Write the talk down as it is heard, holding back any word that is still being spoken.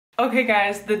Okay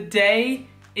guys, the day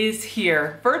is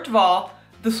here. First of all,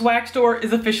 the swag store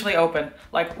is officially open.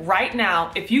 Like right now,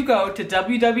 if you go to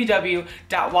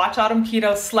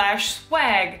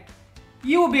www.watchautumnketo/swag,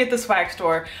 you will be at the swag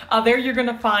store. There you're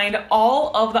gonna find all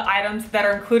of the items that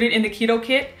are included in the keto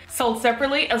kit, sold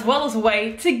separately, as well as a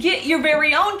way to get your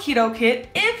very own keto kit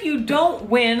if you don't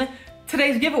win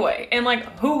today's giveaway. And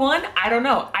like, who won? I don't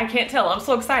know. I can't tell. I'm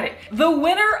so excited. The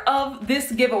winner of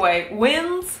this giveaway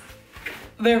wins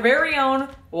their very own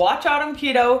Watch Autumn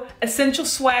Keto Essential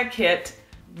Swag Kit,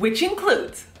 which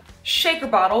includes shaker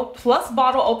bottle plus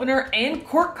bottle opener and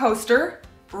cork coaster,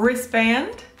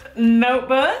 wristband,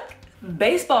 notebook,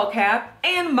 baseball cap,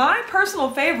 and my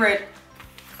personal favorite,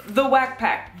 the Whack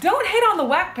Pack. Don't hate on the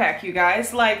Whack Pack, you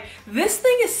guys. Like, this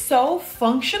thing is so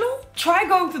functional. Try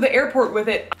going through the airport with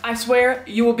it. I swear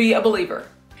you will be a believer.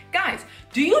 Guys,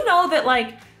 do you know that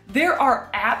like there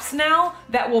are apps now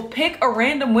that will pick a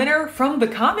random winner from the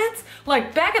comments?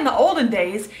 Like back in the olden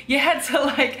days, you had to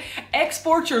like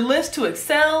export your list to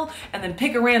Excel and then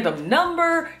pick a random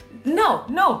number. No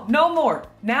more.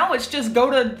 Now it's just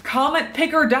go to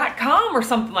commentpicker.com or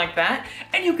something like that,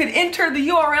 and you can enter the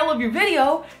URL of your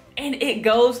video and it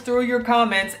goes through your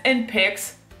comments and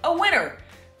picks a winner.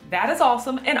 That is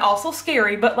awesome and also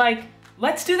scary, but like,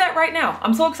 let's do that right now.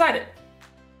 I'm so excited.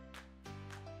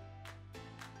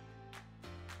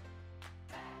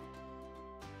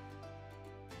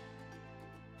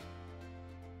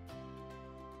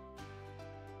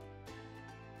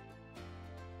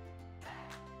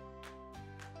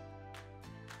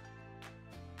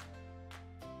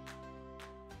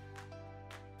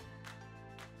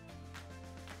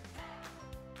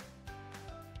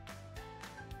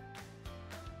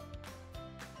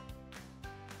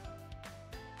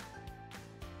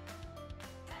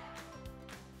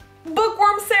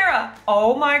 Bookworm Sarah,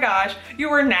 oh my gosh, you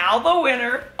are now the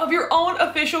winner of your own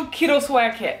official keto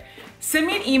swag kit. Send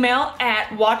me an email at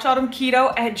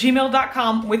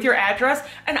watchautumnketo@gmail.com with your address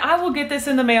and I will get this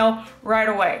in the mail right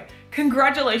away.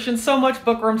 Congratulations so much,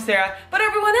 Bookworm Sarah. But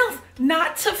everyone else,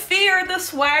 not to fear, the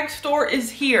swag store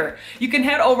is here. You can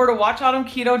head over to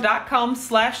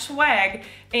watchautumnketo.com/swag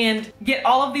and get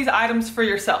all of these items for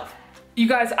yourself. You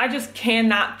guys, I just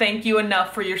cannot thank you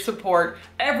enough for your support.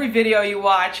 Every video you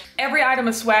watch, every item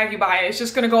of swag you buy is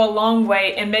just gonna go a long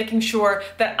way in making sure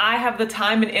that I have the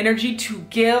time and energy to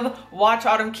give Watch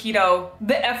Autumn Keto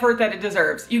the effort that it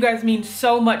deserves. You guys mean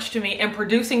so much to me, and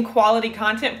producing quality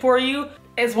content for you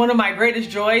is one of my greatest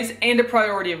joys and a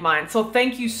priority of mine. So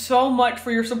thank you so much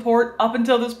for your support up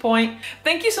until this point.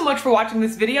 Thank you so much for watching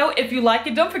this video. If you like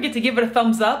it, don't forget to give it a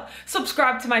thumbs up.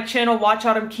 Subscribe to my channel, Watch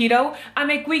Autumn Keto. I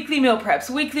make weekly meal preps,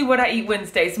 weekly What I Eat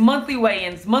Wednesdays, monthly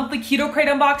weigh-ins, monthly keto crate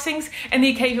unboxings, and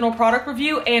the occasional product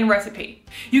review and recipe.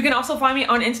 You can also find me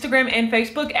on Instagram and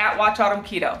Facebook at Watch Autumn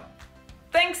Keto.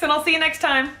 Thanks, and I'll see you next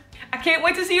time. I can't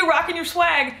wait to see you rocking your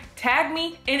swag. Tag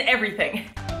me in everything.